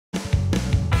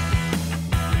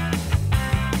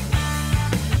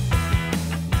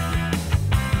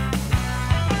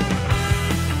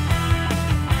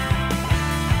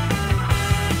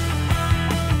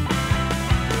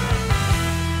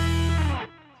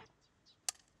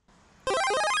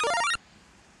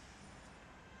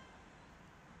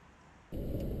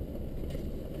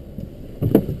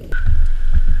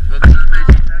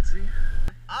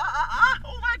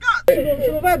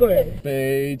外国人。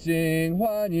北京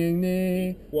欢迎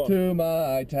你 to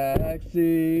my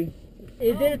taxi.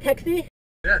 Is it a taxi?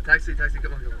 Yeah, taxi,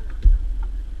 come on.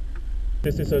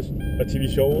 This is a TV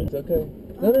show. It's okay.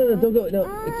 No, don't go. No,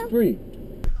 it's free.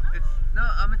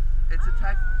 It's a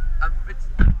taxi. It's.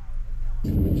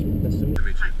 Nice to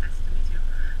meet you.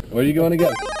 Where are you going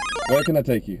again? Where can I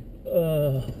take you?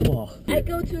 Wow. I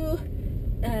go to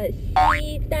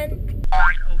Xidan.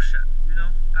 Back Ocean. You know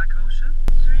Back Ocean?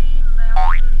 3 Mile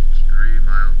Village. 3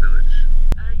 Mile Village.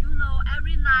 You know,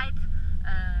 every night,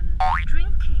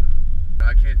 drinking.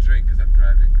 I can't drink because I'm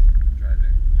driving.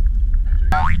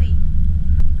 Coffee.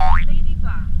 Lady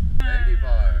bar. Lady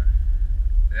bar.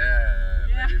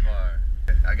 Yeah, lady bar.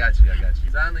 Okay, I got you.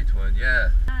 Sanlitun,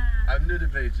 yeah. I'm new to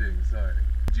Beijing, sorry.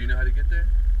 Do you know how to get there?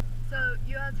 So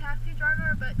you're a taxi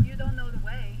driver, but you don't know the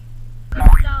way.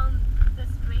 Down the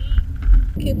street.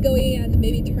 Keep going and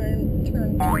maybe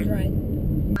turn right.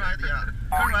 Right, yeah.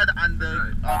 Turn right and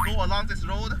go along this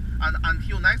road, and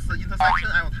until next intersection,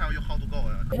 I will tell you how to go.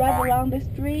 Drive along the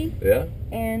street. Yeah.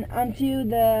 And until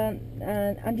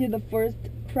the first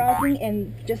crossing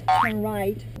and just turn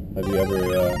right. Have you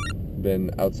ever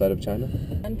been outside of China?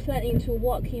 I'm planning to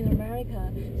work in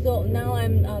America, so now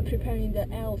I'm preparing the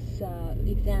IELTS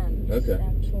exam. Okay.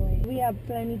 Actually, we are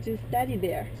planning to study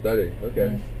there. Study,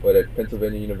 okay. What, at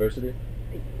Pennsylvania University?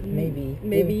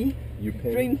 Maybe. You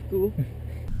pay? Dream school.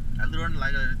 I learned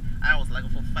IELTS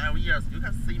for 5 years. You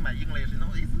can see my English,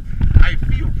 I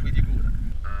feel pretty good.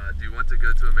 Do you want to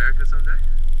go to America someday?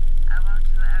 I want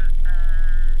to,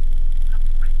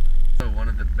 So one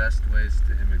of the best ways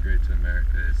to immigrate to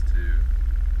America is to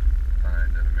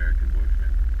find an American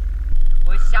boyfriend.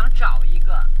 我想找一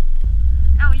个，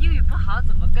但我英语不好，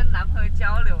怎么跟男朋友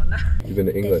交流呢？ You've been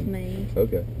to England? That's me.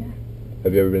 Okay.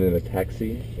 Have you ever been in a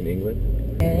taxi in England?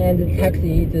 And the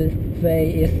taxi fare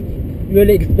is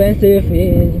really expensive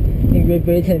in Great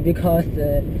Britain because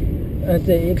the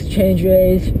exchange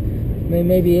rate,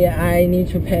 maybe I need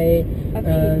to pay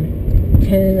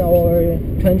 10 or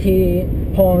 20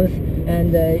 pounds,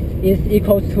 and it's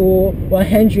equal to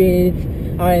 100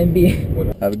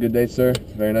 RMB. Have a good day, sir.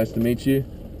 Very nice to meet you.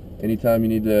 Anytime you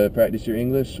need to practice your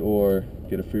English or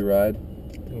get a free ride,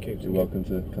 Thank you. you're welcome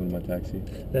to come to my taxi.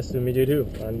 Nice to meet you too.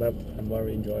 I'm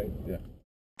very enjoying. Yeah.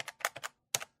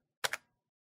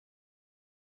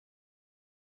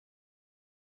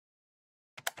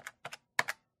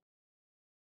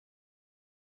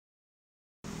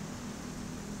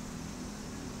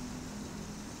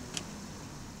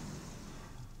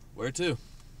 Where to?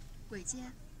 簋街。